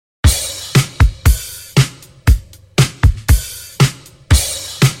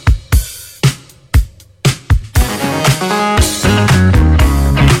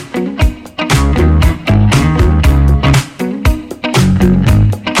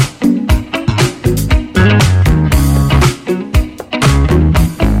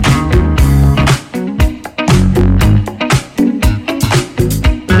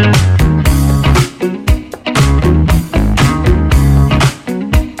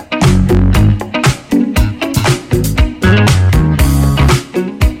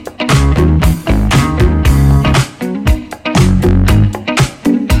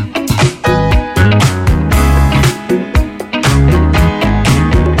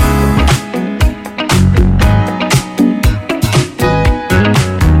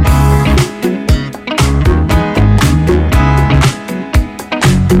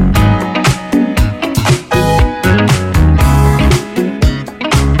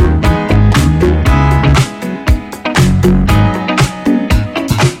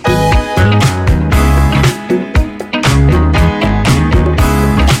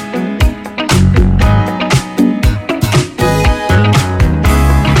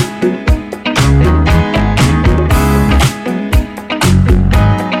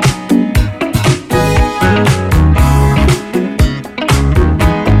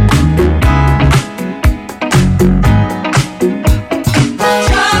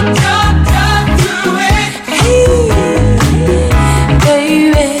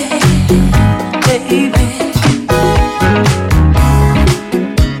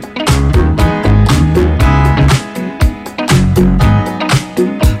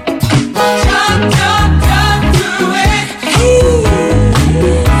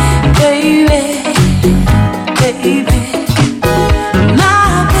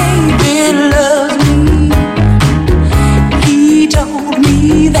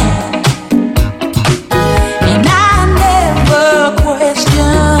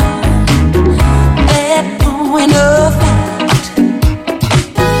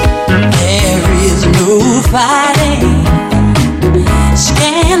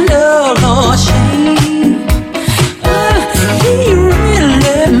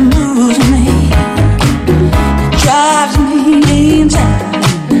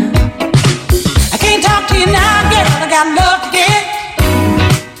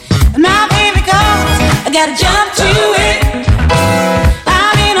gotta jump to it.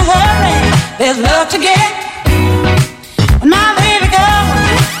 I'm in a hurry, there's love to get. When my baby goes,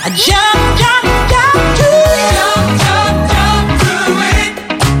 I jump to it. Jump to it.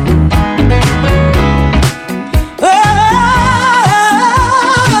 Oh,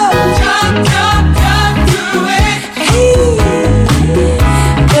 jump to it. Hey,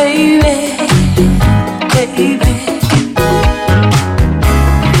 baby.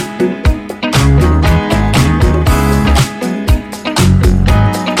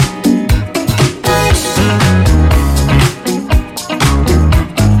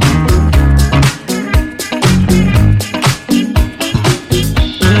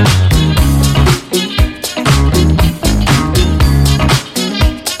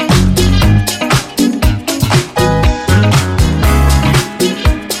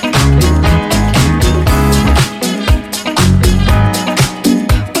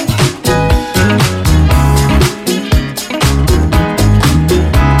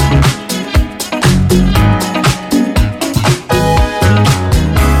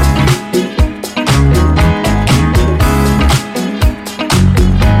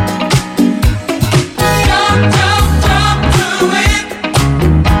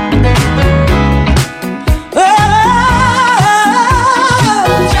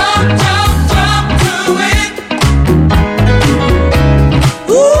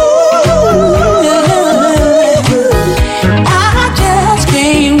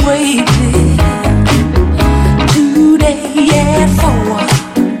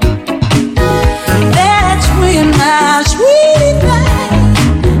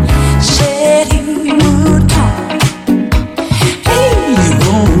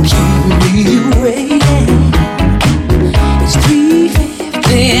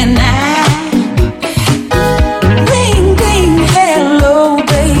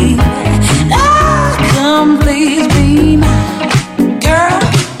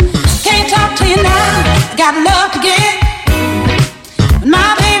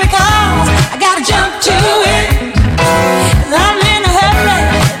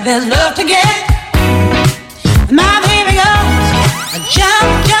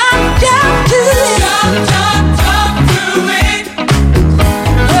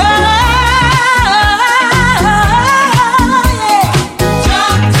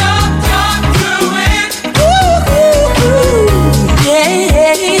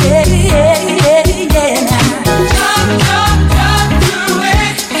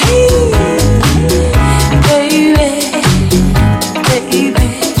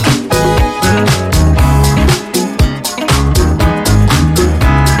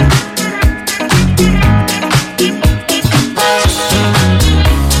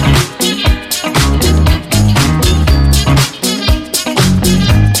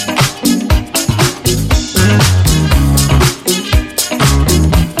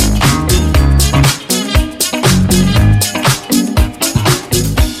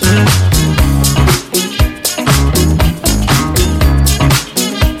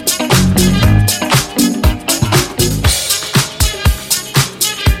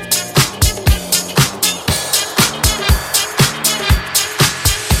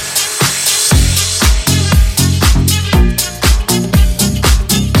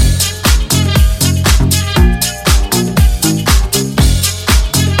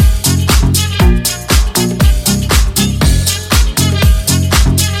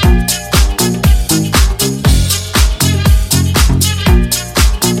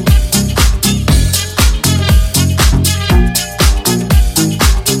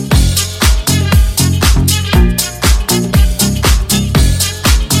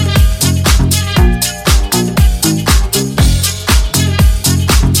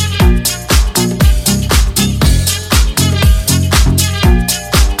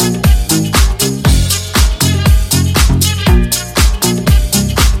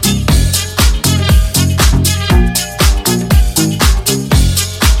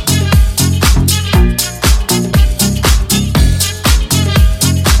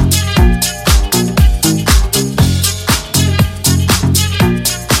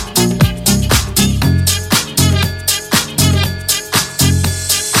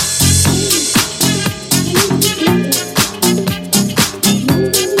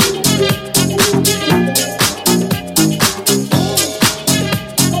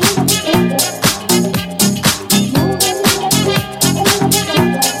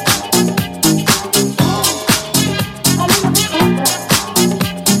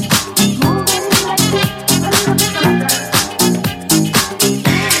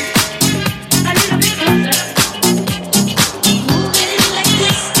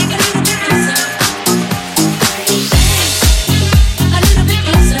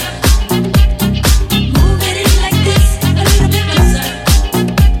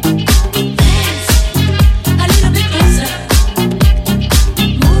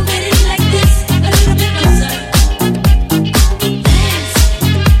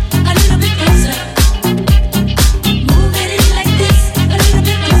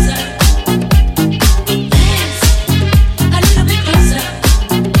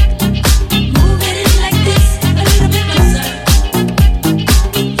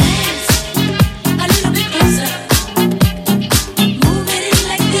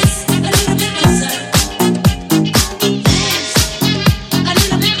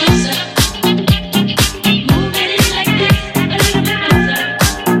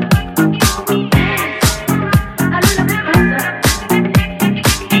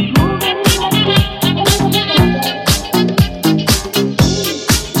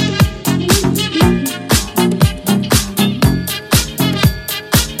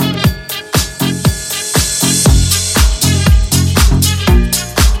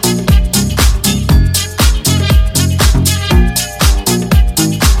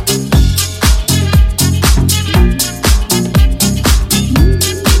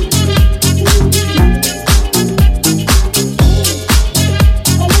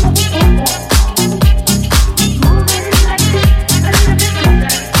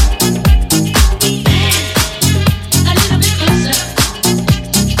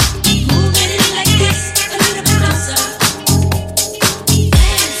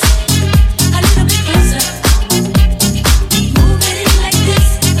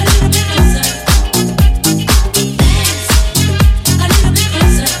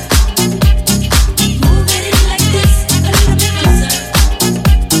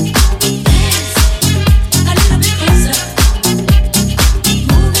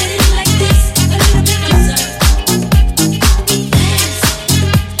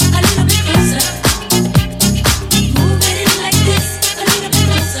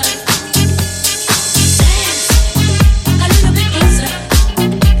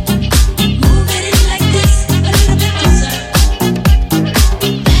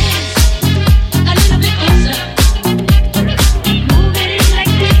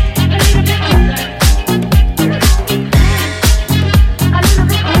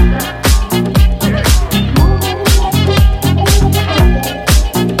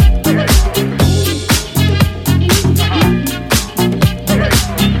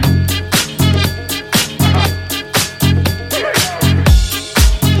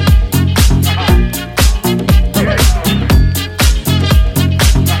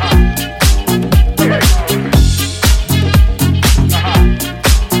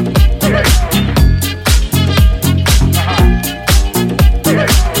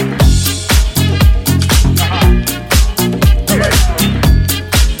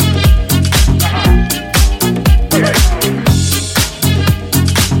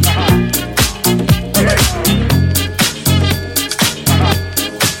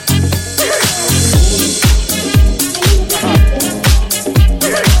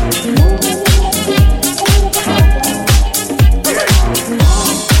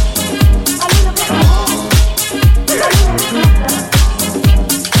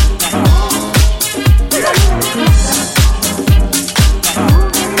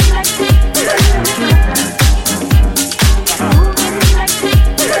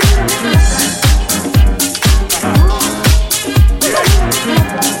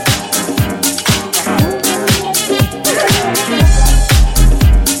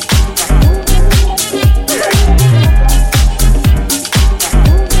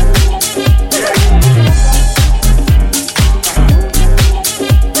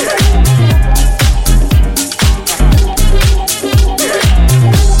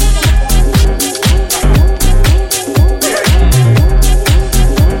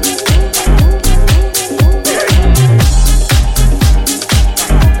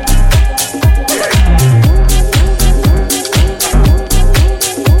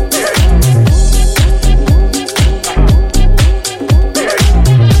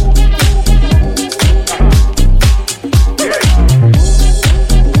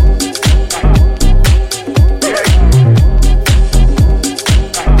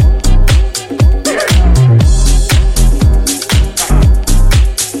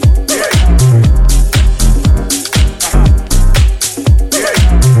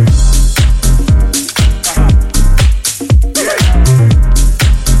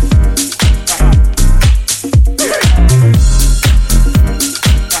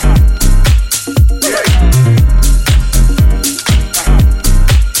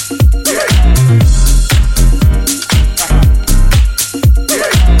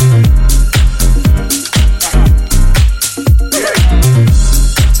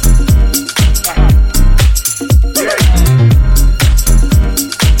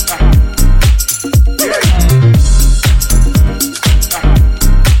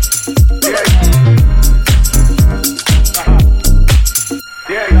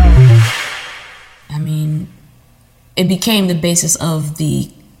 it became the basis of the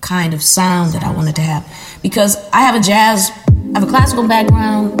kind of sound that I wanted to have. Because I have a classical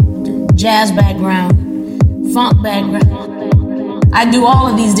background, jazz background, funk background. I do all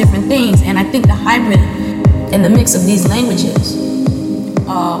of these different things, and I think the hybrid and the mix of these languages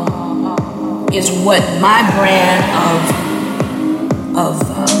is what my brand of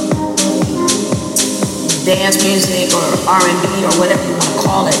dance music or R&B or whatever you want to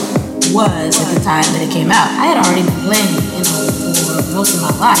call it was at the time that it came out. I had already been playing, for most of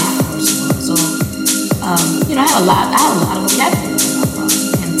my life, so I had a lot of vocabulary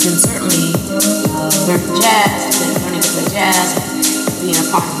and certainly learning jazz, learning to play jazz, and being a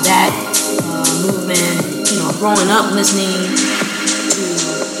part of that movement. Growing up listening to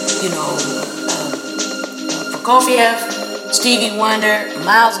Prokofiev, Stevie Wonder,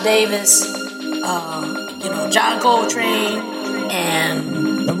 Miles Davis, John Coltrane,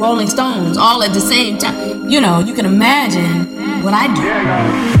 and the Rolling Stones, all at the same time. You can imagine what I do.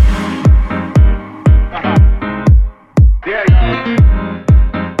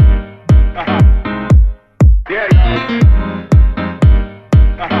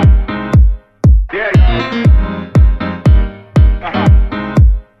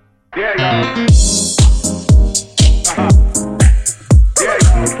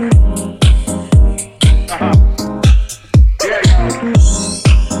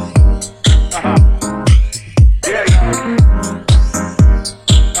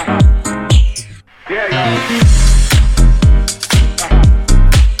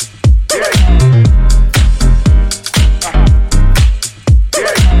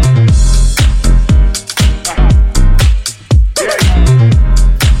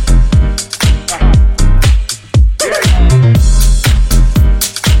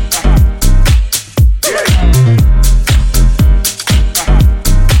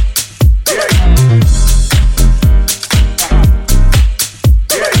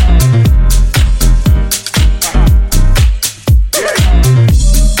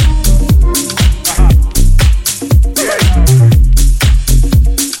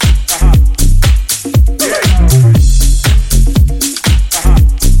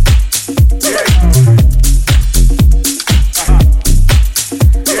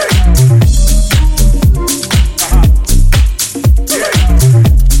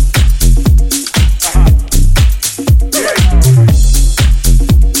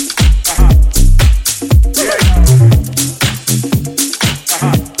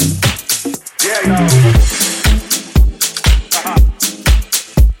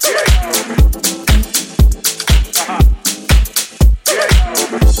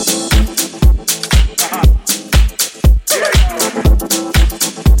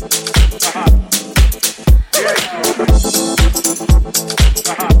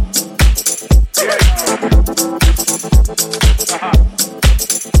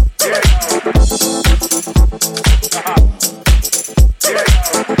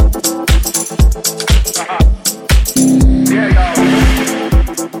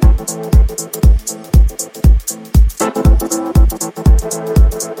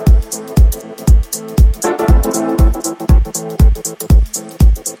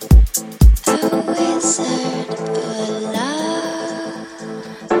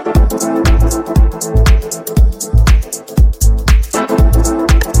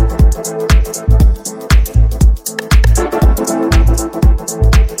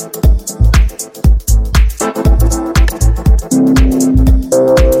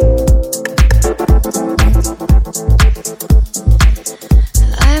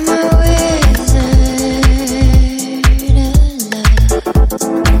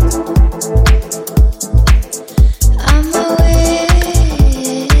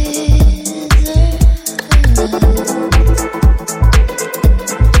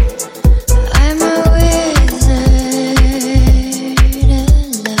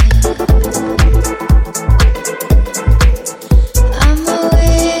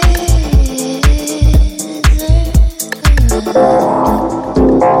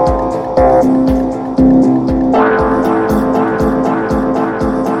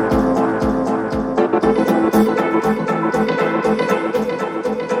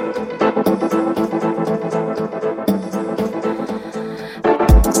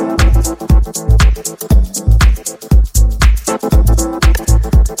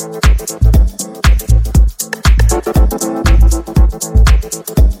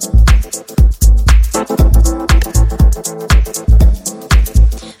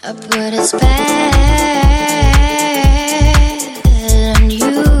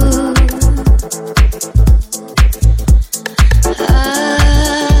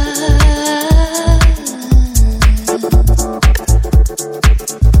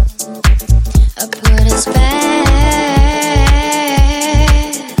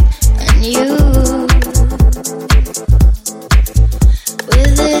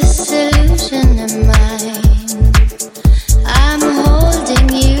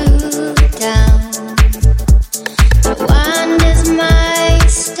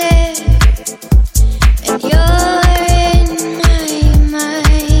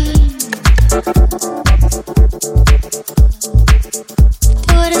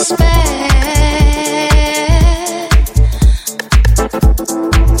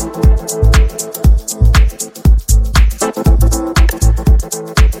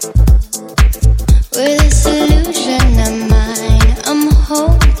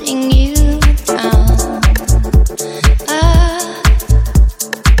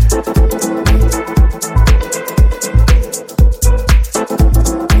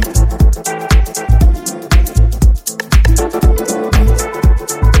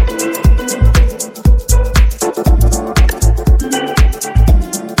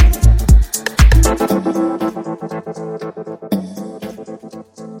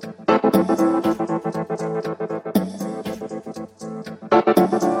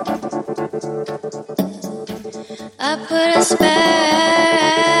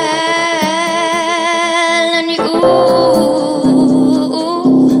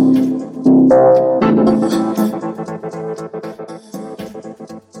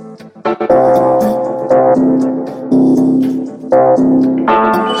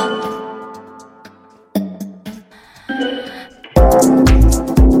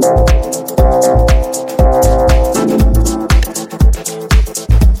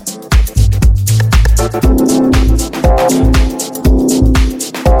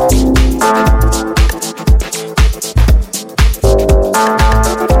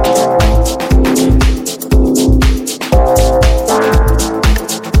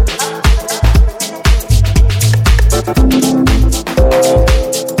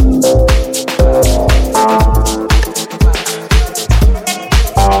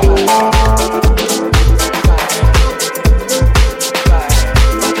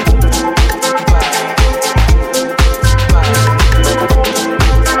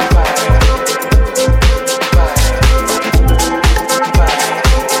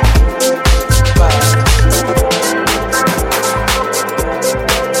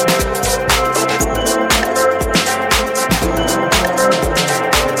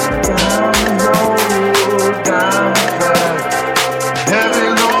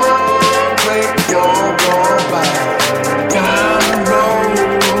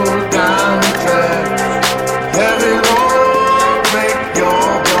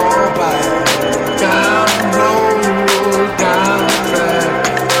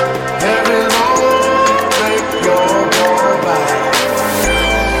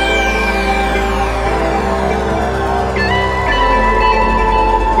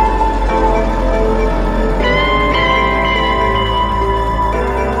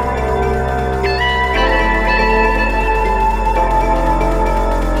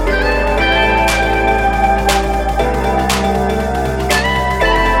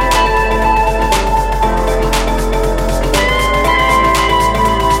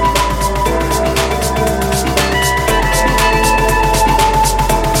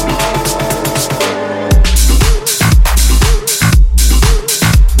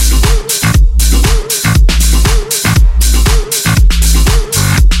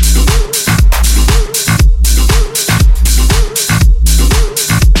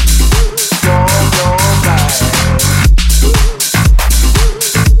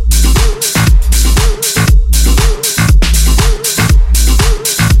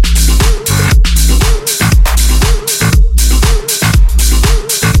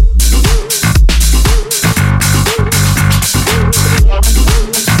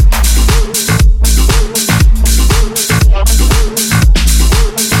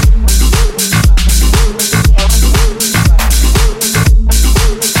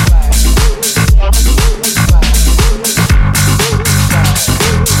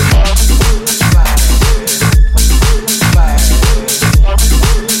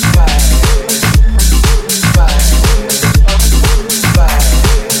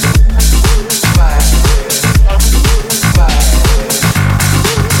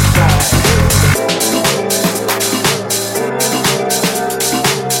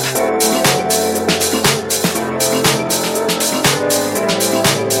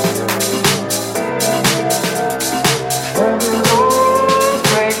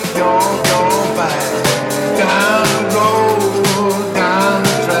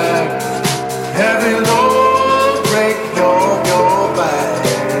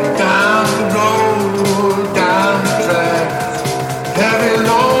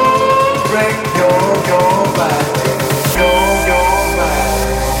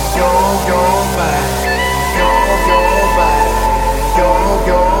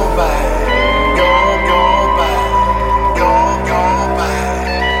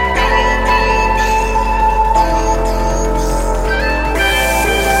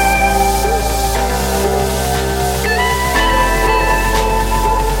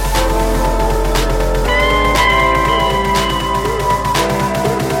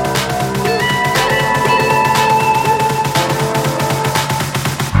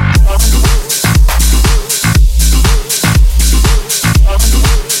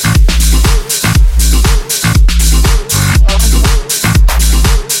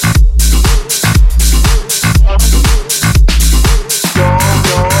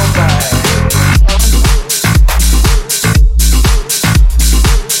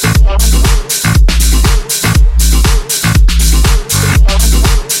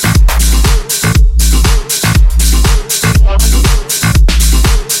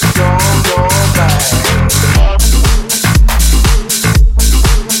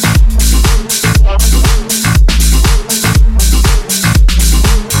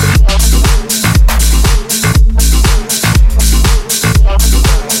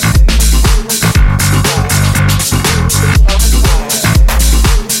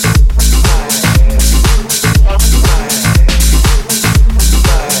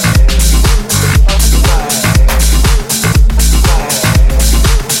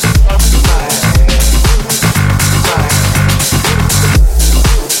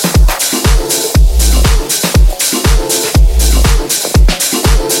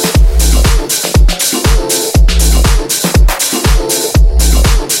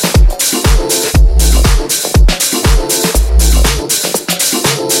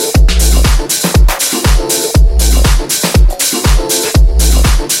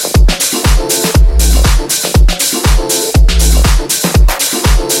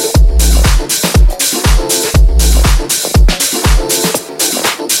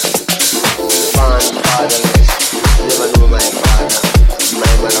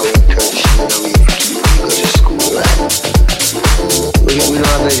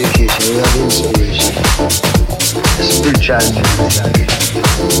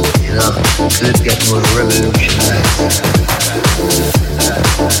 Let's get more revolutionized.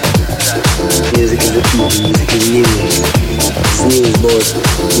 Music is the people, music is news. It's news, but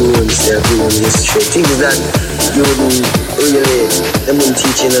you understand, you want to straight. Things that you wouldn't really, they wouldn't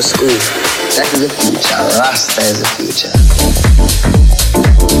teach in a school. That is the future. Rasta is the future.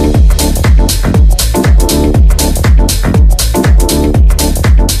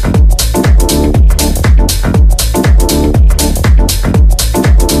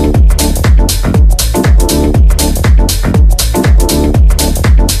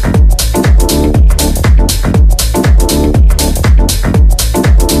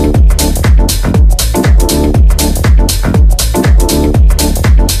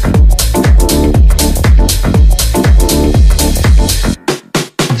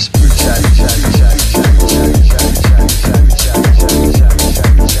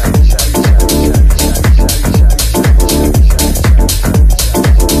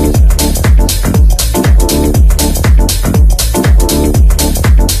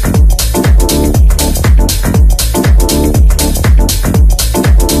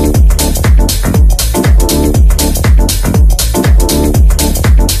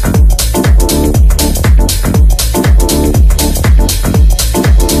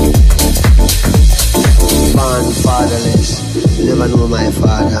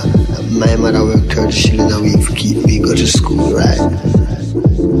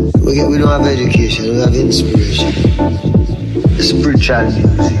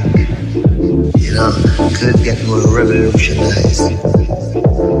 Music, you know, could get more revolutionized.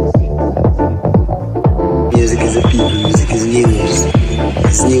 Music is the people, music is news.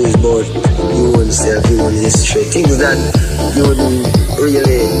 It's news, but you understand, you want history. Things that you wouldn't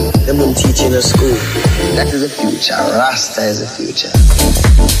really, they wouldn't teach in a school. That is the future. Rasta is the future.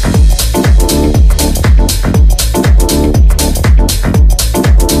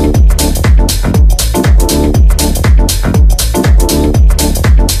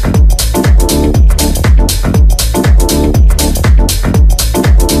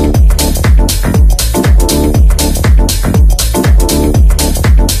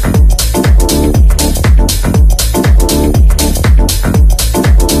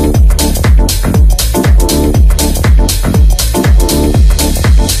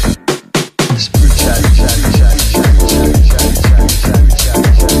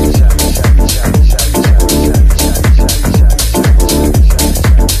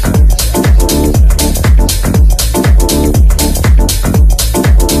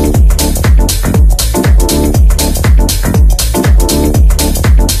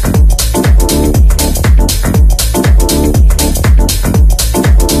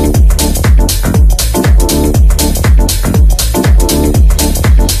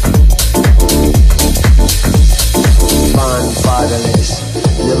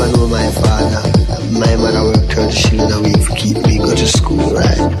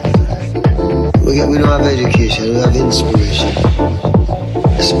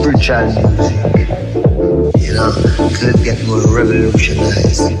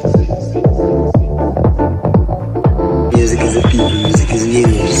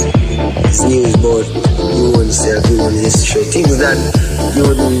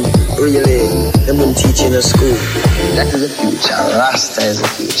 Rasta is the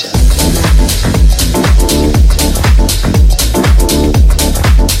future.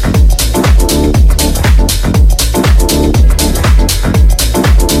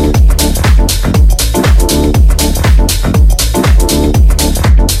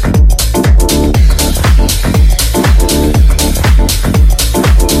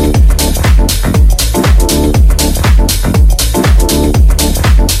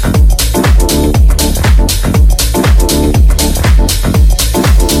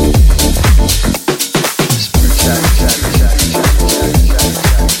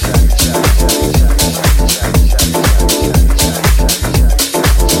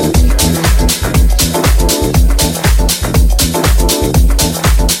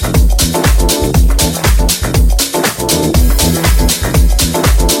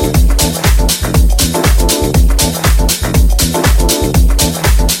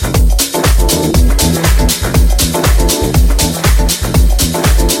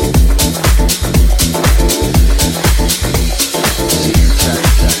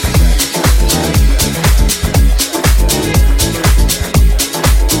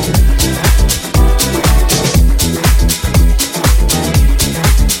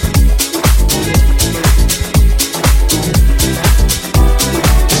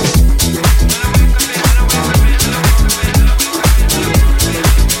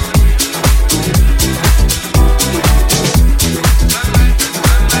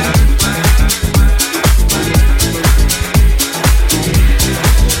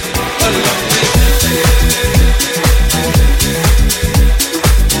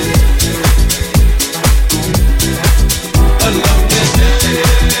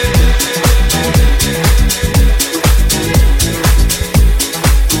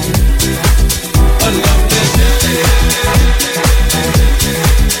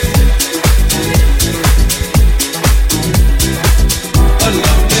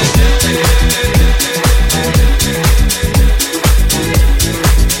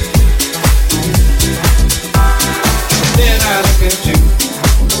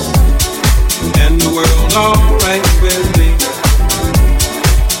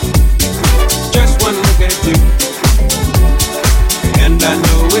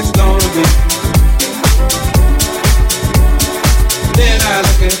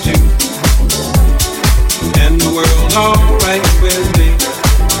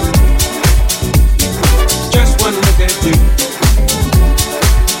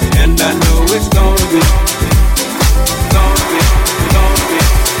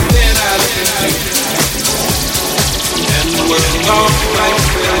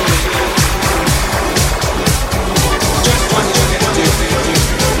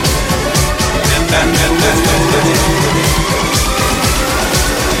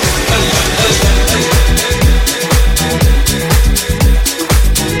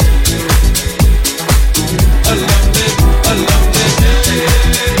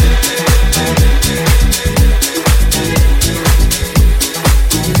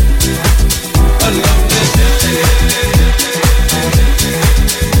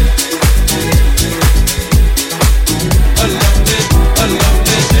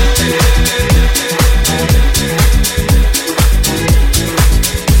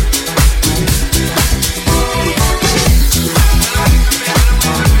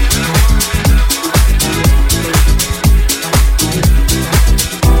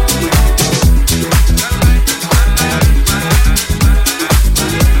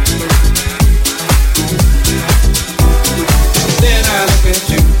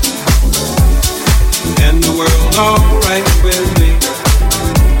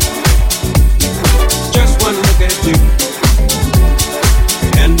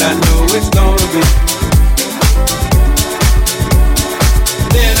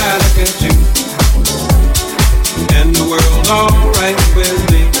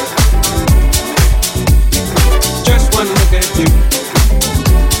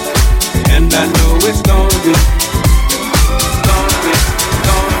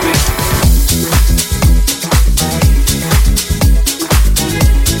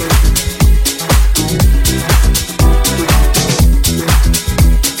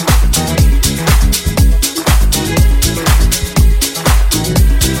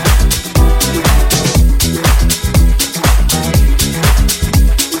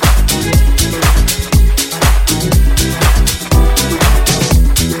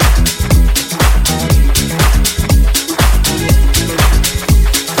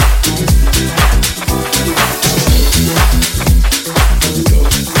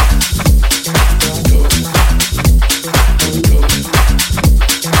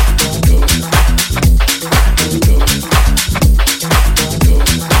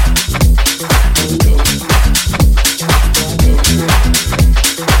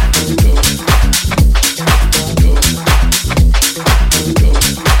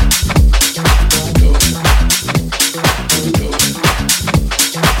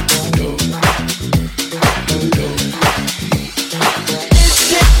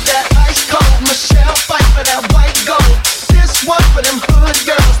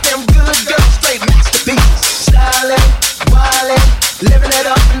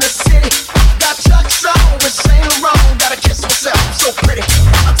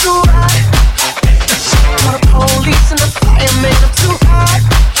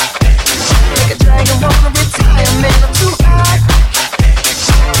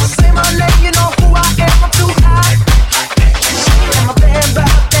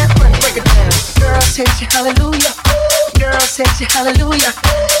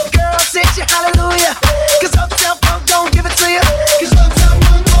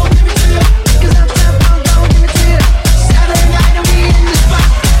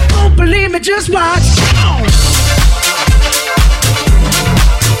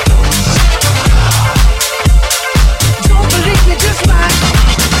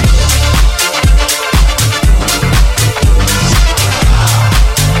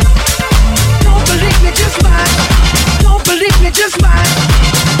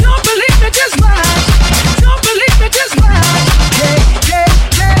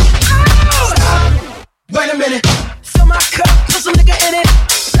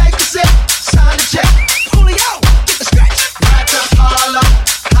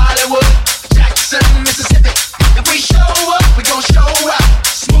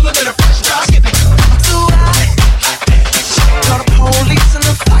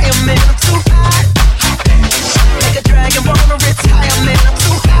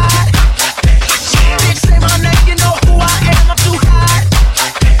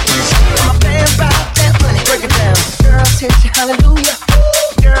 hallelujah.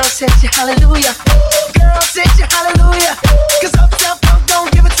 Girls hit you hallelujah. Girls hit you hallelujah. 'Cause Uptown Funk don't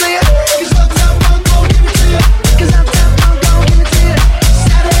give it to you. 'Cause Uptown Funk don't give it to you. 'Cause Uptown Funk don't give it to you.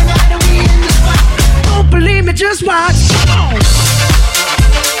 Saturday night and we in the spot. Don't believe me, just watch. Come on.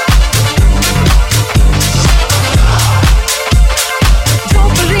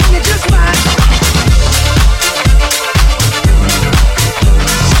 Don't believe me, just watch.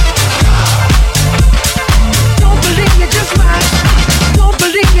 Don't believe me, just watch. Don't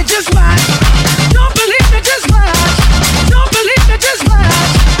believe me, just watch. Don't believe me, just watch. Don't believe me, just watch.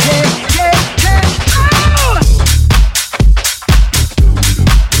 Hey, hey, hey, oh!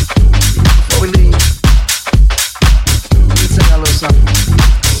 Before we leave, let me tell y'all a little something.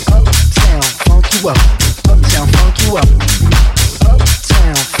 Uptown, funk you up. Uptown, funk you up.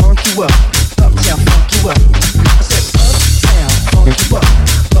 Uptown, funk you up. Uptown, funk you up. I said uptown, funk you up.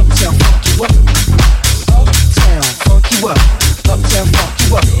 Uptown, funk you up. Uptown, funk you up. Uptown, funk you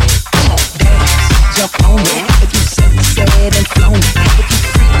up. Come on, dance, jump on it. If you said and flown it. If you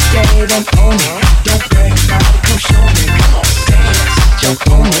freak dead and own it. Don't brag about it, come show me. Come on, dance, jump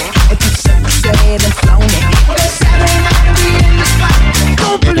on it. If you said and flown it. Well, it's Saturday night and we in the spot.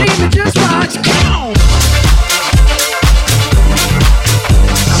 Don't believe me, just watch. Come on.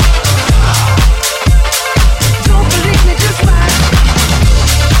 Don't believe me, just watch.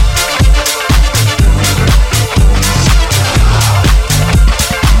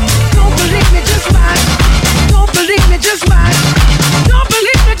 Don't believe me, just watch. Don't believe me, just watch. Don't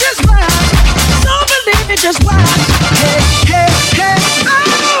believe me, just watch. Don't believe me, just watch. Hey, hey, hey,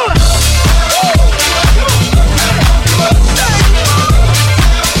 oh!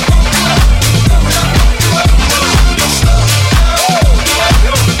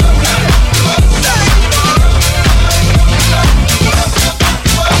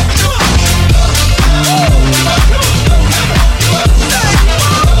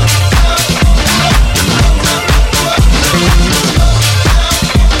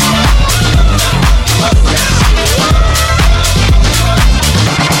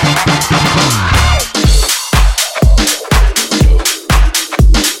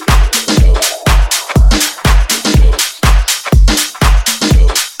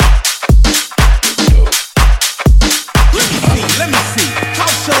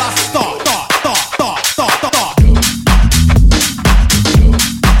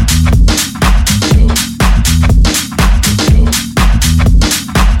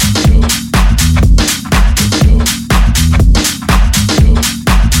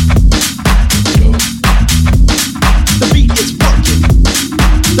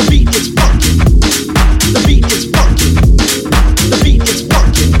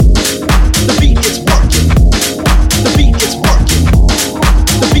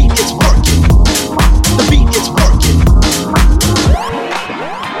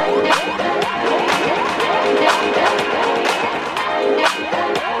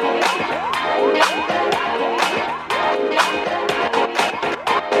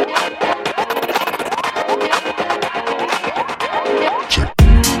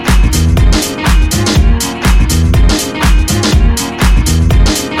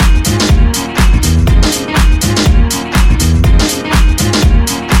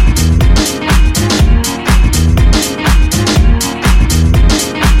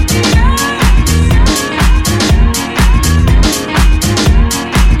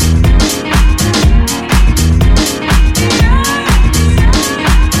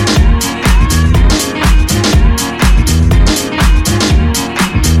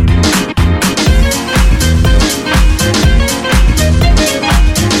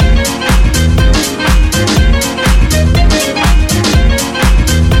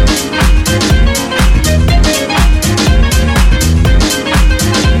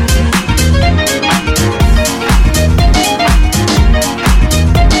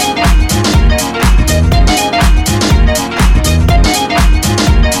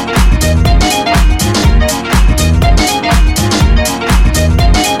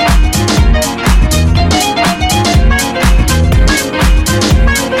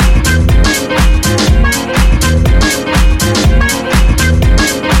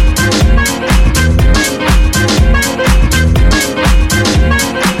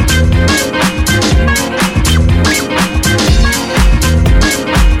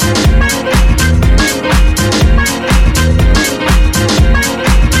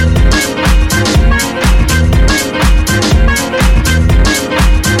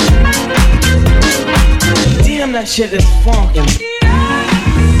 that shit is funky.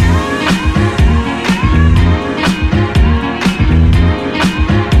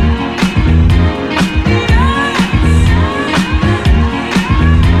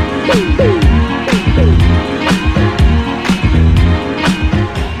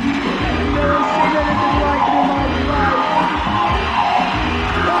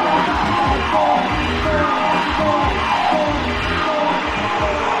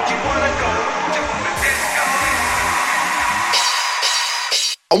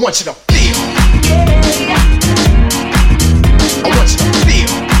 want you to feel. I want you to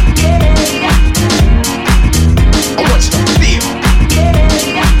feel. I want you to feel.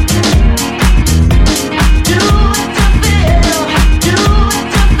 Do it to feel. Do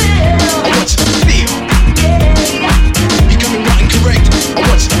it to feel. I want you to feel. Becoming right and correct. I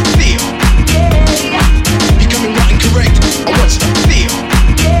want you to feel. Becoming right and correct. I want you to feel.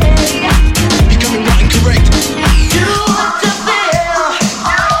 Becoming right and correct. Do it to feel.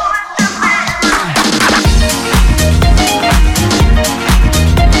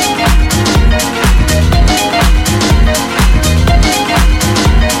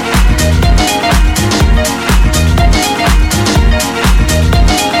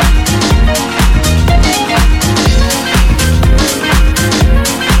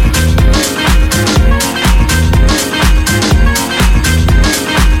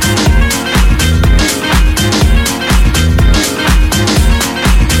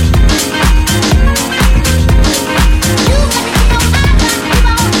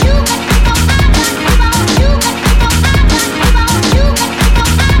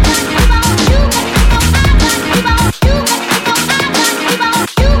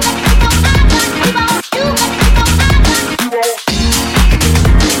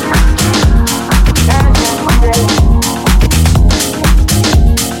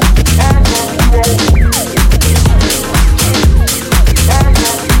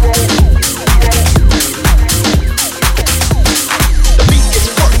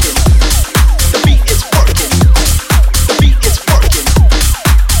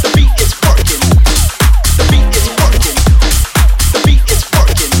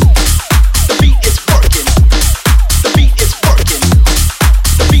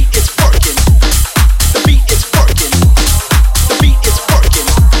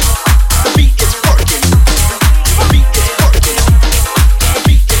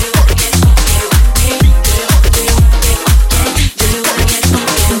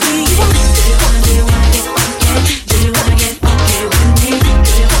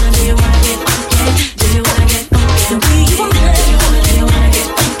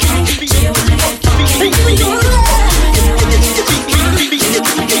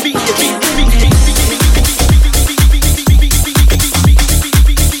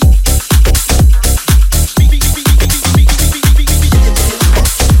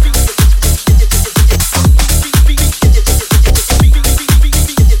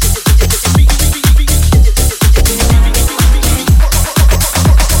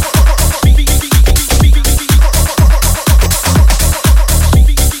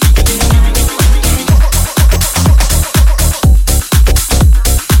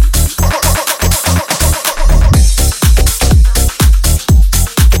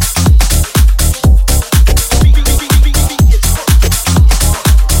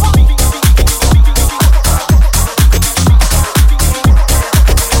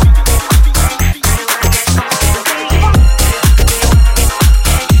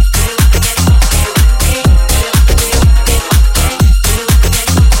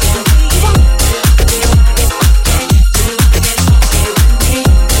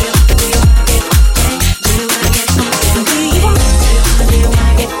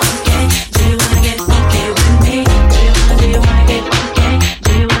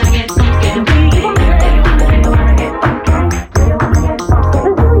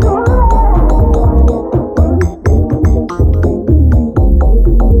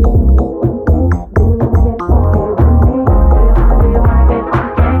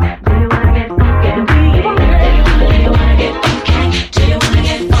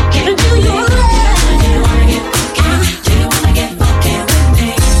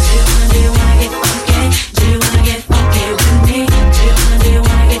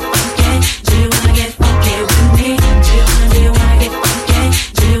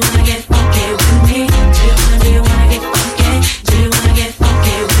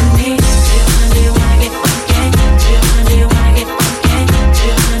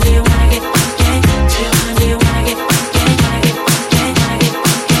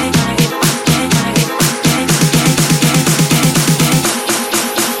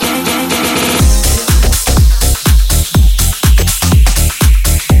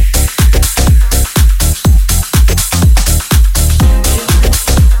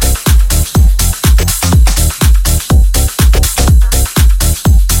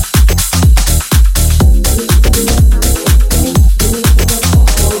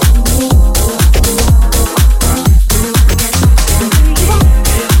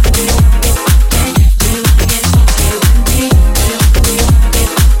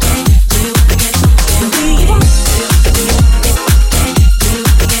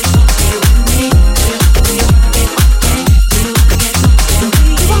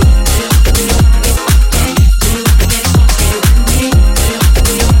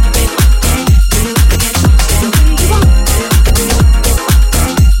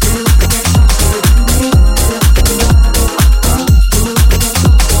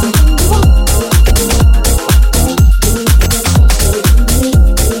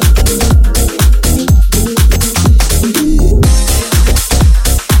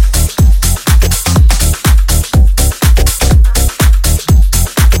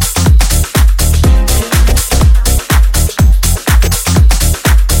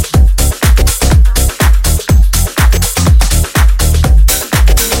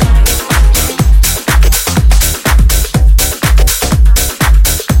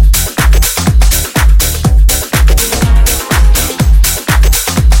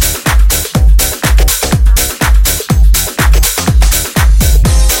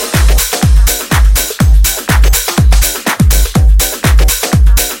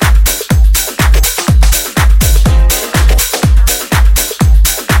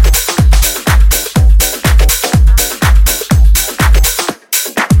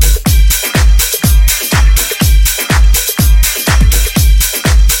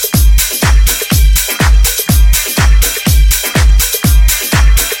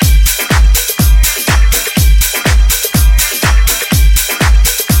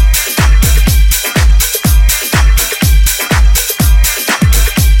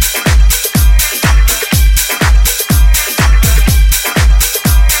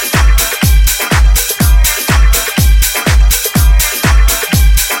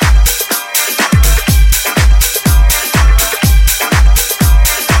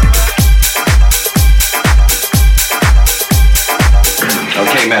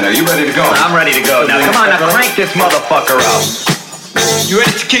 man, are you ready to go? I'm ready to go. Now, come on, now crank this motherfucker up. You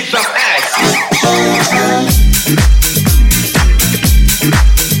ready to kick some ass?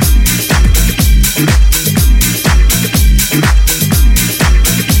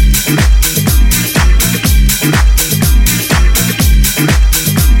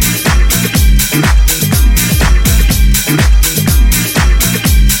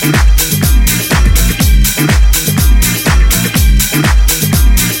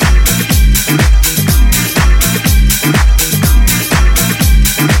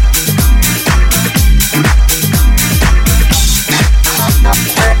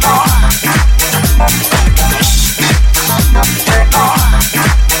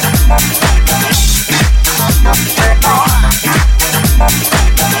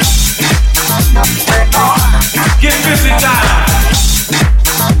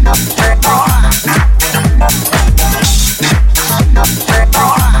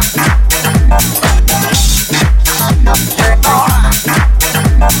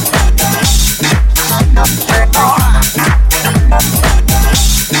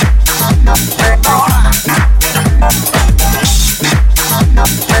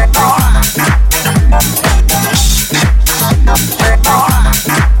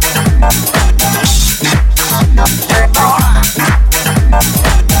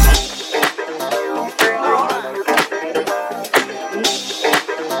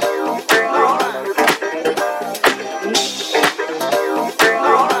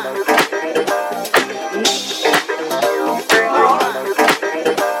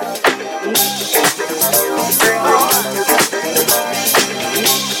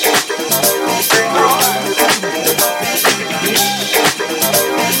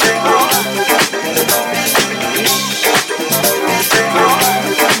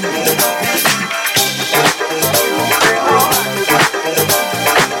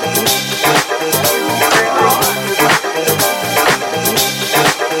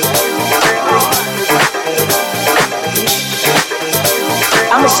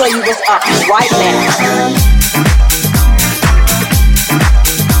 show you what's up right now.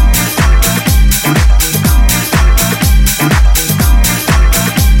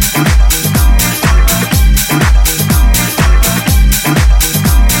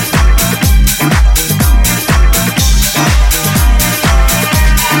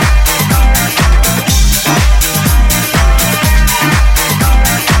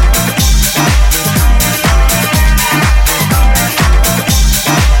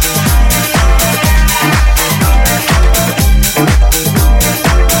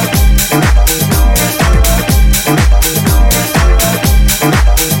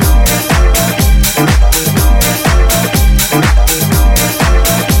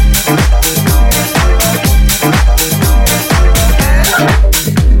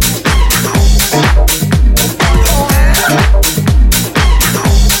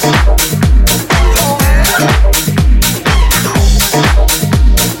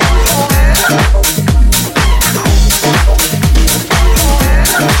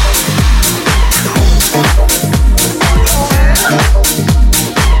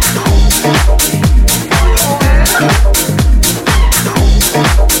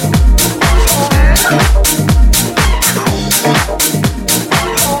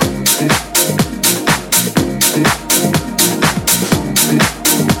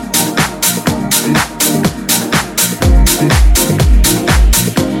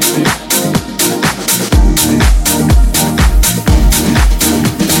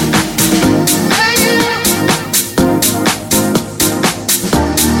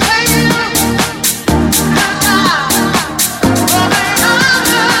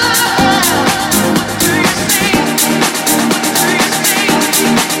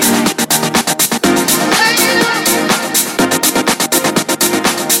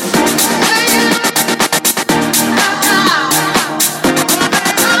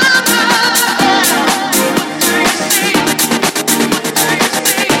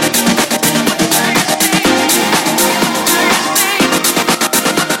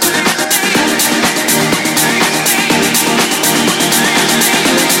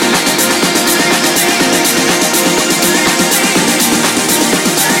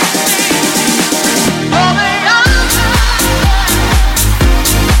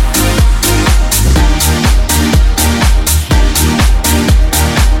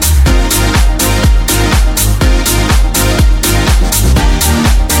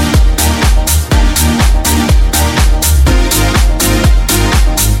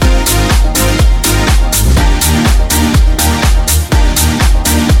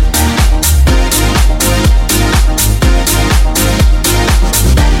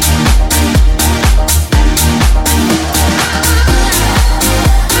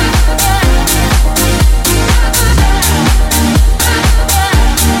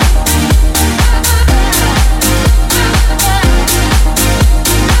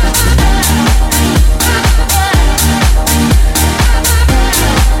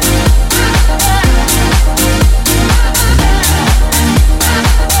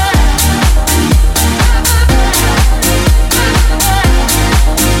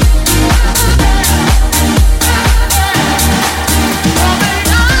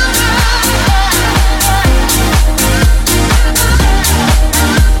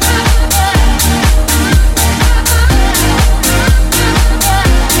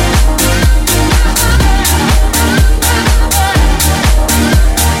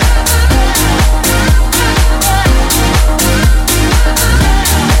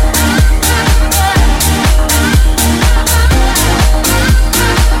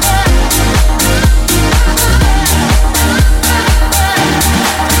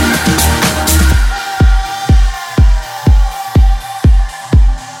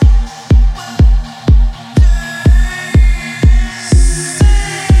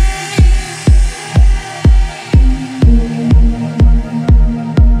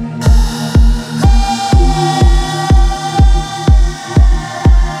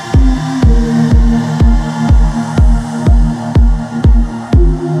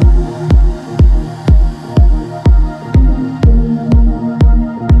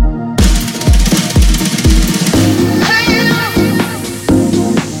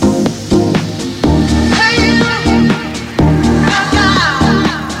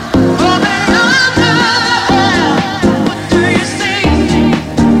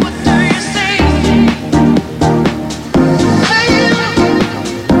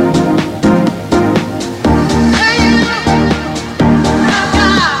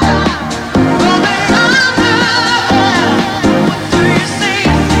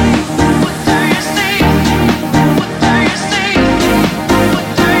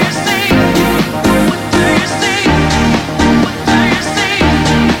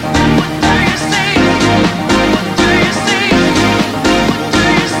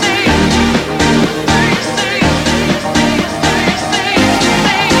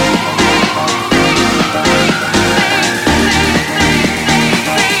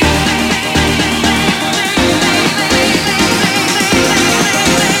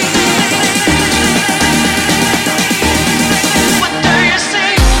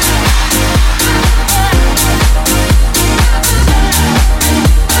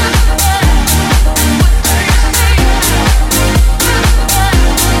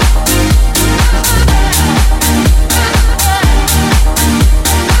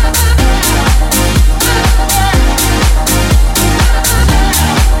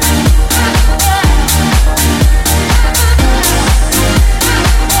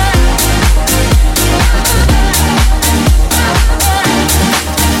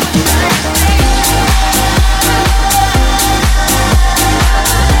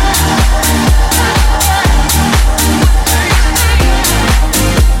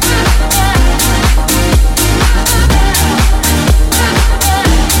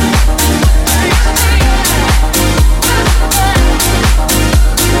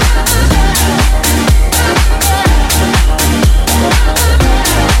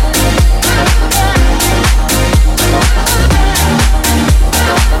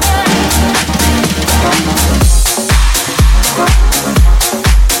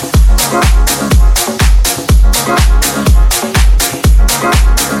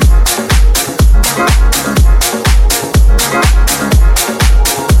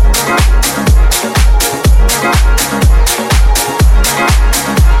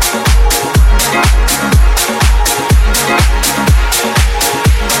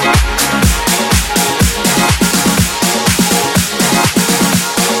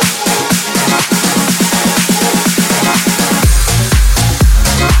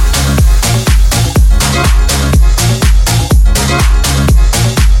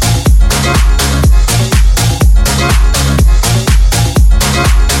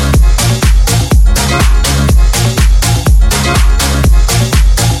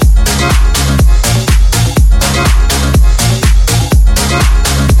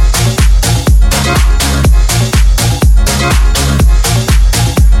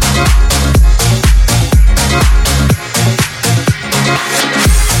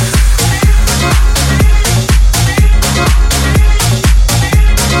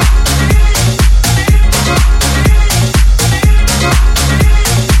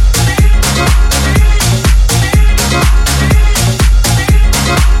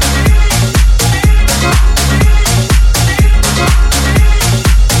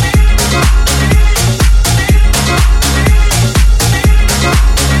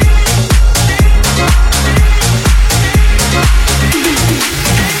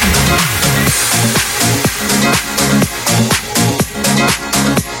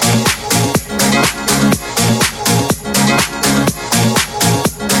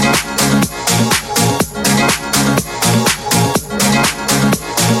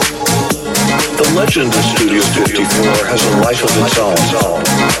 legend of Studio 54 has a life of its own.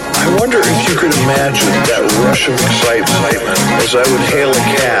 I wonder if you could imagine that rush of excitement as I would hail a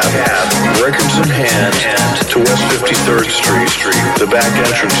cab, records in hand, to West 53rd Street, the back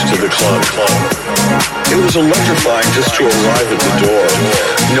entrance to the club. It was electrifying just to arrive at the door,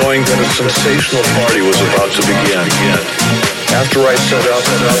 knowing that a sensational party was about to begin. After I set up,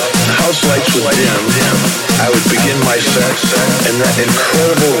 the house lights would dim, I would begin my set, and that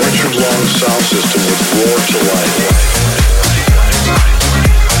incredible Richard Long sound system would roar to life.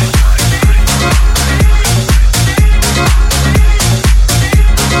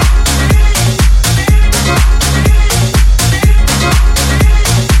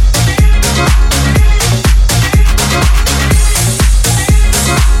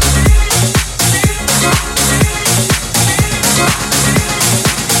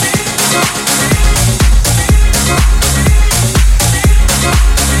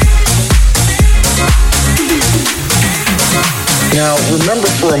 Now,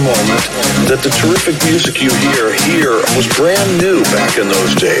 remember for a moment that the terrific music you hear here was brand new back in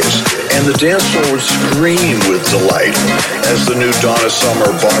those days, and the dance floor would scream with delight as the new Donna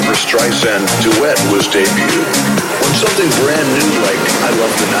Summer, Barbra Streisand duet was debuted. When something brand new like I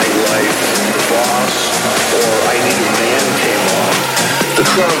Love the Nightlife, Boss, or I Need a Man came on, the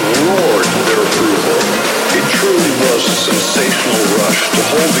crowd roared their approval. It truly was a sensational rush to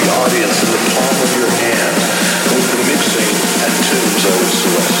hold the audience in the palm of your hand with the mixing and tunes I would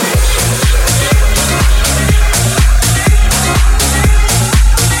select.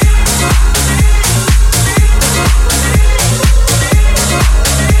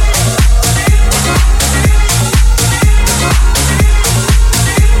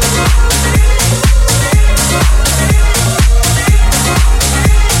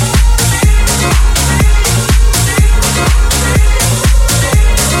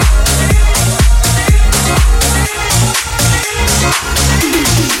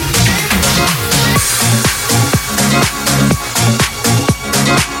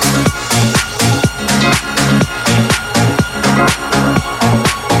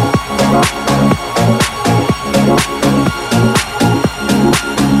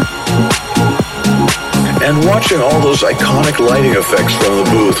 Watching all those iconic lighting effects from the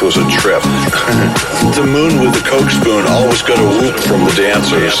booth was a trip. The moon with the Coke spoon always got a whoop from the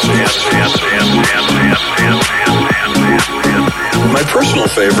dancers. My personal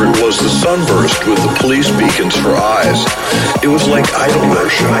favorite was the sunburst with the police beacons for eyes. It was like idol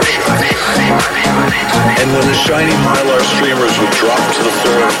worship. And when the shiny Mylar streamers would drop to the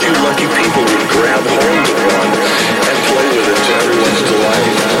floor, a few lucky people would grab hold of one and play with it to everyone's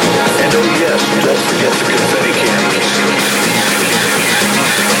delight. And oh yes, don't forget the confetti cannons.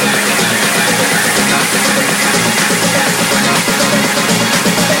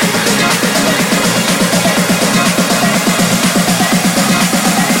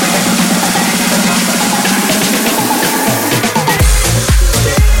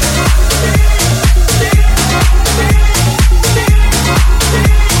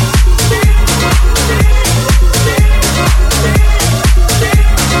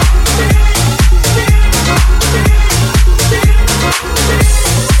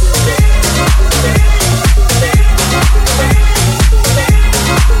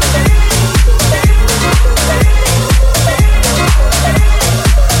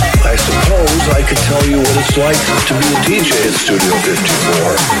 It's like to be a DJ at Studio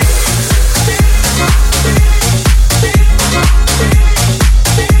 54.